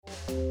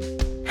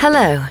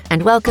Hello,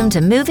 and welcome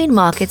to Moving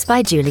Markets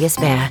by Julius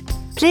Baer.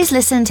 Please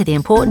listen to the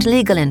important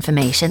legal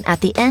information at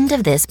the end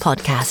of this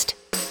podcast.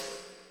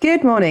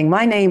 Good morning.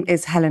 My name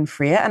is Helen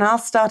Freer, and I'll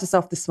start us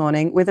off this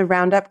morning with a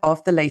roundup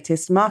of the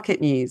latest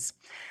market news.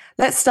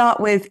 Let's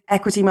start with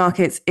equity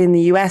markets in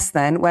the US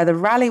then, where the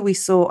rally we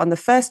saw on the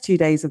first 2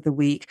 days of the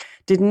week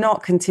did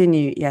not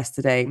continue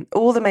yesterday.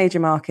 All the major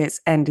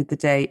markets ended the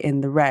day in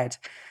the red.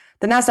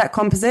 The Nasdaq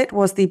Composite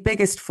was the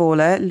biggest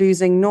faller,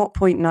 losing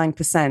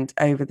 0.9%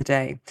 over the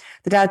day.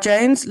 The Dow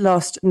Jones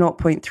lost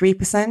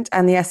 0.3%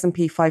 and the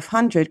S&P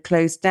 500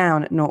 closed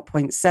down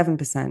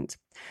 0.7%.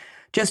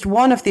 Just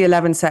one of the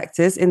 11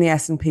 sectors in the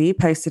S&P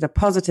posted a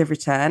positive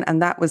return,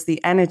 and that was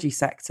the energy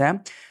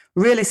sector.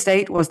 Real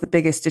estate was the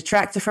biggest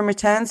detractor from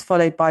returns,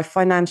 followed by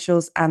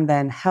financials and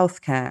then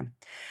healthcare.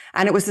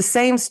 And it was the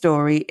same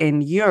story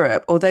in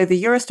Europe. Although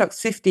the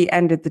Eurostoxx 50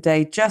 ended the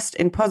day just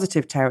in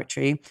positive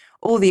territory,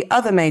 all the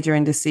other major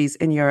indices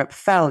in Europe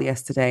fell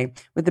yesterday,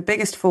 with the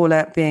biggest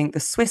faller being the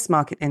Swiss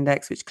market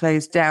index, which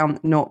closed down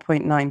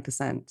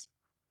 0.9%.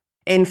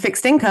 In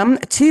fixed income,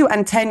 2-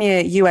 and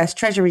 10-year US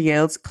Treasury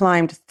yields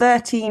climbed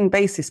 13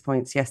 basis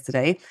points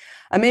yesterday,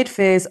 amid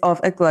fears of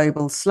a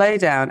global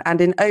slowdown. And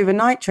in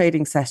overnight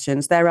trading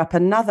sessions, they're up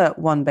another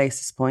 1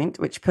 basis point,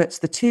 which puts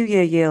the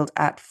 2-year yield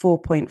at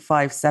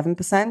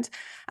 4.57%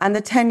 and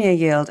the 10-year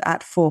yield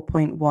at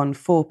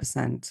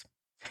 4.14%.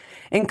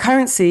 In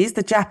currencies,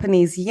 the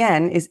Japanese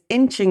yen is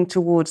inching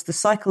towards the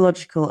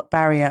psychological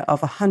barrier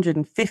of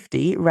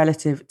 150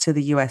 relative to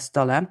the US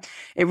dollar.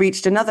 It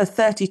reached another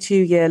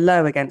 32-year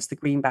low against the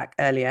greenback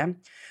earlier.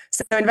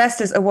 So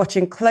investors are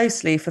watching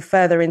closely for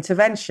further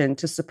intervention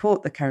to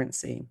support the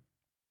currency.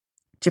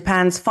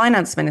 Japan's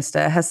finance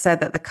minister has said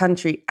that the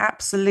country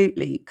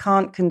absolutely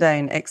can't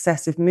condone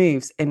excessive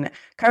moves in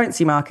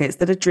currency markets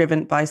that are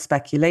driven by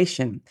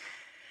speculation.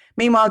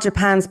 Meanwhile,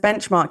 Japan's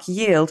benchmark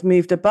yield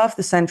moved above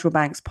the central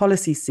bank's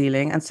policy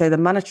ceiling, and so the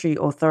monetary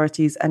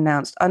authorities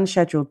announced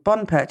unscheduled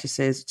bond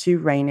purchases to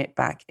rein it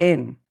back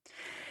in.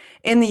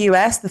 In the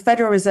US, the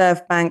Federal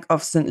Reserve Bank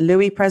of St.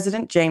 Louis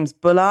President James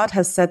Bullard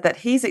has said that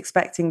he's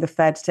expecting the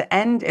Fed to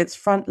end its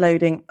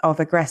front-loading of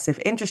aggressive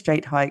interest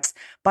rate hikes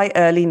by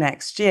early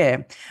next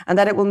year, and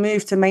that it will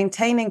move to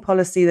maintaining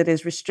policy that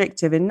is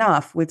restrictive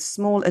enough with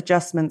small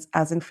adjustments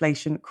as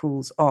inflation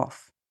cools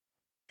off.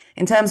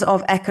 In terms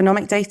of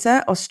economic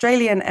data,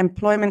 Australian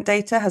employment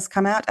data has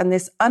come out, and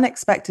this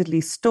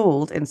unexpectedly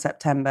stalled in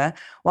September,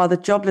 while the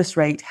jobless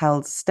rate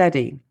held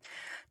steady.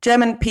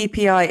 German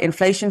PPI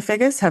inflation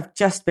figures have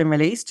just been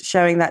released,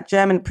 showing that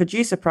German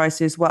producer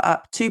prices were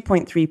up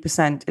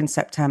 2.3% in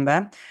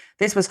September.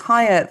 This was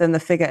higher than the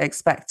figure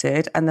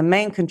expected, and the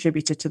main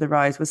contributor to the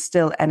rise was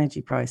still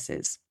energy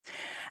prices.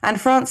 And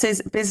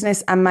France's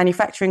business and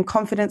manufacturing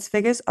confidence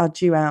figures are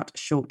due out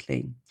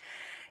shortly.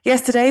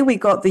 Yesterday, we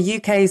got the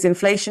UK's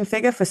inflation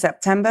figure for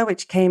September,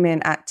 which came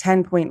in at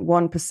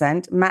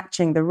 10.1%,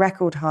 matching the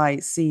record high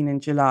seen in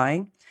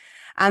July.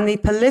 And the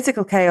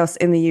political chaos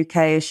in the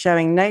UK is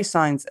showing no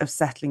signs of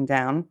settling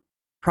down.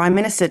 Prime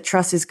Minister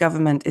Truss's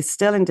government is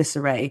still in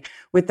disarray,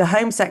 with the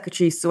Home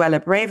Secretary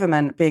Suella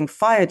Braverman being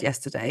fired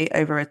yesterday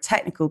over a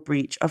technical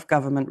breach of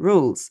government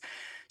rules.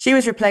 She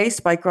was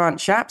replaced by Grant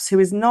Shapps, who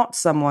is not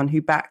someone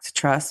who backed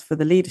Truss for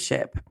the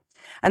leadership.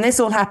 And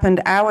this all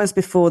happened hours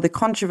before the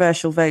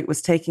controversial vote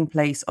was taking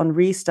place on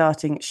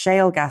restarting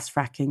shale gas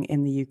fracking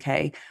in the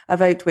UK, a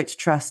vote which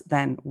Truss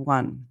then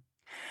won.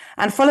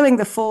 And following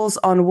the falls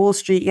on Wall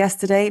Street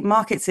yesterday,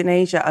 markets in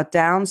Asia are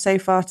down so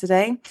far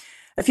today.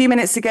 A few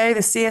minutes ago, the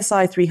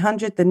CSI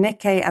 300, the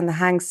Nikkei and the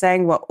Hang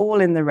Seng were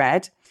all in the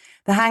red.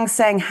 The Hang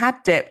Seng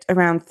had dipped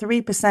around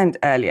 3%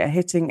 earlier,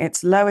 hitting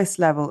its lowest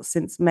level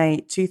since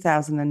May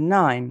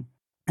 2009.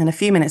 And a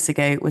few minutes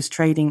ago, it was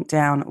trading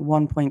down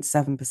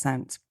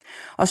 1.7%.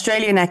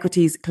 Australian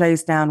equities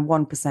closed down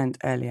 1%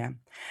 earlier.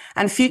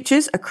 And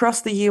futures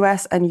across the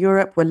US and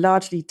Europe were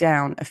largely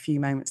down a few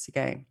moments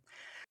ago.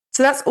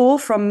 So that's all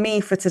from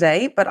me for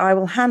today, but I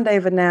will hand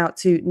over now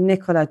to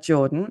Nicolas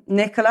Jordan.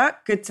 Nicolas,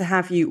 good to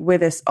have you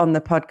with us on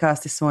the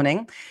podcast this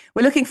morning.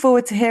 We're looking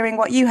forward to hearing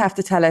what you have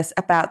to tell us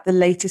about the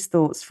latest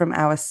thoughts from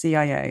our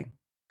CIO.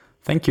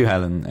 Thank you,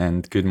 Helen,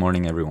 and good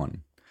morning,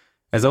 everyone.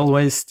 As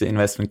always, the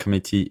investment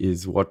committee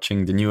is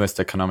watching the newest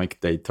economic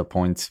data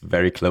points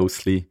very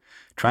closely,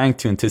 trying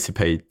to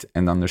anticipate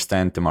and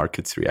understand the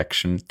market's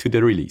reaction to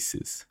the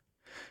releases.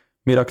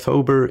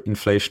 Mid-October,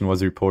 inflation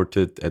was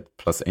reported at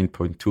plus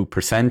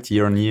 8.2%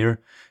 year-on-year,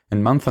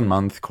 and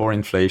month-on-month core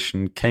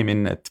inflation came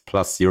in at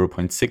plus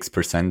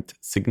 0.6%,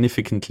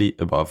 significantly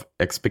above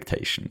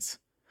expectations.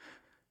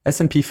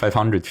 S&P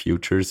 500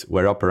 futures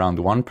were up around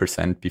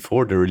 1%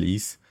 before the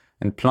release,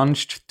 and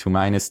plunged to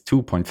minus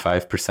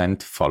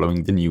 2.5%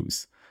 following the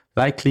news,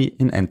 likely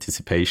in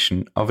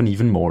anticipation of an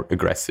even more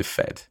aggressive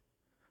Fed.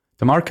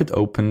 The market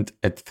opened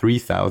at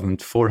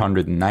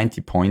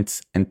 3,490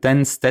 points and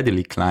then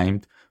steadily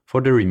climbed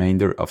for the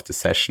remainder of the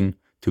session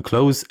to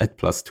close at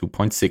plus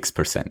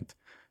 2.6%,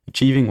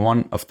 achieving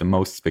one of the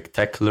most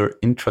spectacular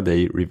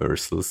intraday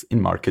reversals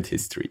in market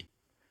history.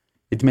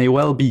 it may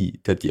well be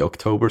that the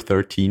October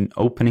 13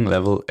 opening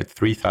level at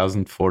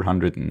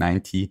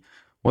 3,490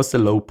 was the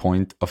low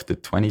point of the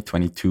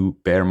 2022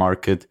 bear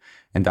market,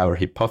 and our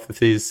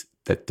hypothesis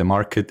that the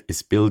market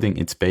is building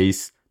its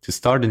base to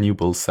start a new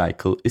bull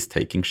cycle is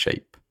taking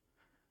shape.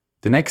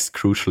 The next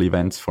crucial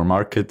events for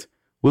market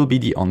will be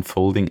the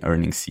unfolding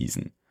earnings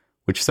season,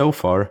 which so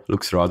far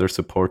looks rather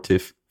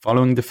supportive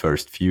following the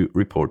first few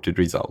reported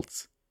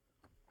results.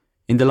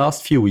 In the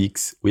last few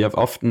weeks, we have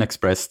often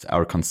expressed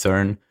our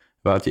concern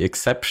about the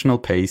exceptional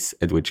pace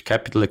at which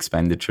capital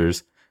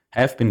expenditures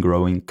have been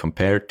growing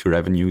compared to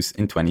revenues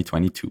in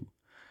 2022,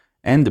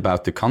 and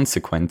about the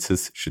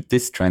consequences should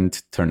this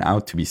trend turn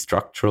out to be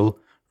structural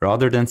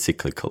rather than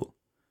cyclical.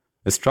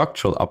 A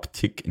structural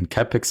uptick in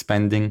capex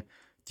spending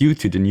due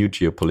to the new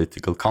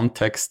geopolitical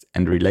context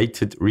and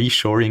related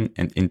reshoring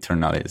and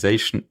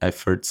internalization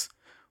efforts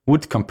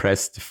would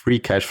compress the free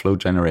cash flow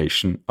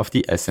generation of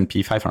the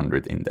S&P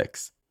 500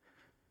 index.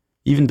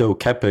 Even though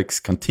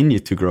capex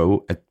continued to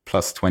grow at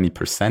plus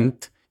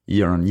 20%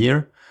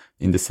 year-on-year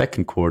in the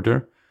second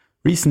quarter,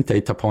 recent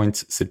data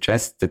points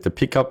suggest that the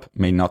pickup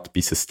may not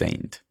be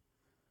sustained.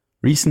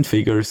 Recent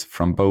figures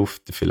from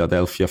both the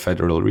Philadelphia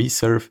Federal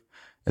Reserve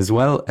as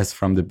well as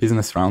from the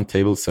Business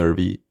Roundtable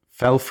survey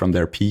fell from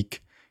their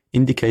peak,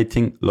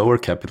 indicating lower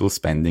capital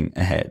spending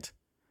ahead.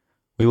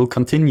 We will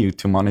continue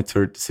to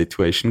monitor the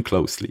situation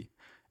closely,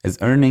 as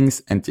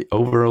earnings and the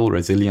overall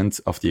resilience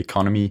of the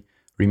economy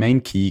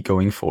remain key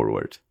going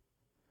forward.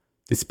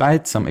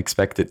 Despite some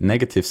expected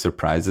negative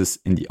surprises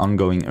in the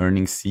ongoing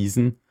earnings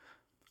season,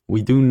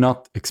 we do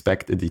not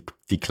expect a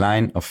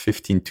decline of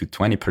 15 to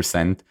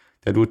 20%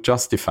 that would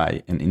justify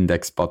an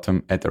index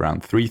bottom at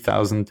around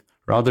 3,000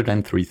 rather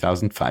than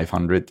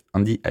 3,500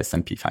 on the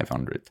S&P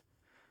 500.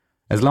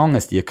 As long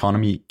as the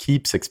economy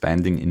keeps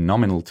expanding in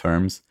nominal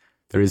terms,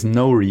 there is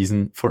no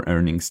reason for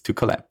earnings to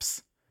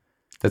collapse.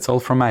 That's all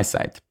from my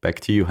side. Back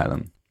to you,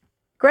 Helen.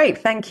 Great.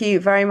 Thank you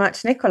very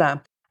much, Nicolas.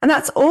 And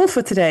that's all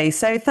for today.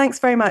 So thanks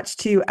very much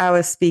to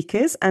our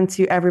speakers and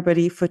to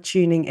everybody for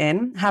tuning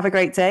in. Have a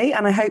great day,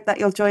 and I hope that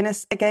you'll join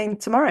us again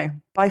tomorrow.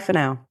 Bye for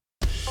now.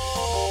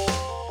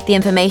 The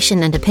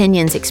information and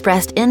opinions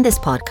expressed in this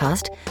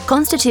podcast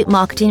constitute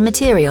marketing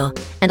material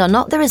and are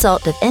not the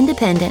result of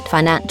independent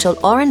financial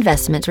or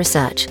investment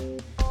research.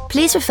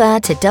 Please refer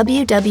to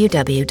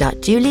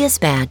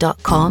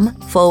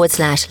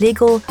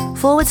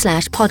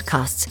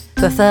www.juliusbaer.com/legal/podcasts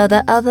for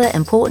further other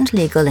important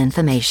legal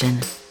information.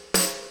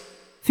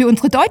 Für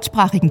unsere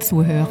deutschsprachigen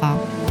Zuhörer.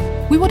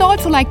 We would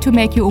also like to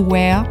make you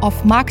aware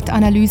of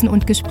Marktanalysen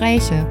und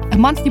Gespräche, a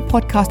monthly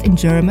podcast in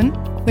German,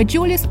 where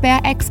Julius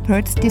Baer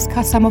experts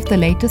discuss some of the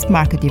latest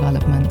market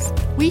developments.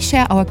 We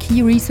share our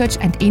key research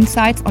and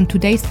insights on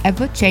today's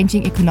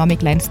ever-changing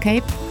economic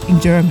landscape in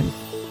German.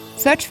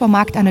 Search for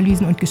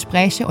Marktanalysen und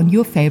Gespräche on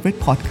your favorite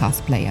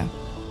podcast player.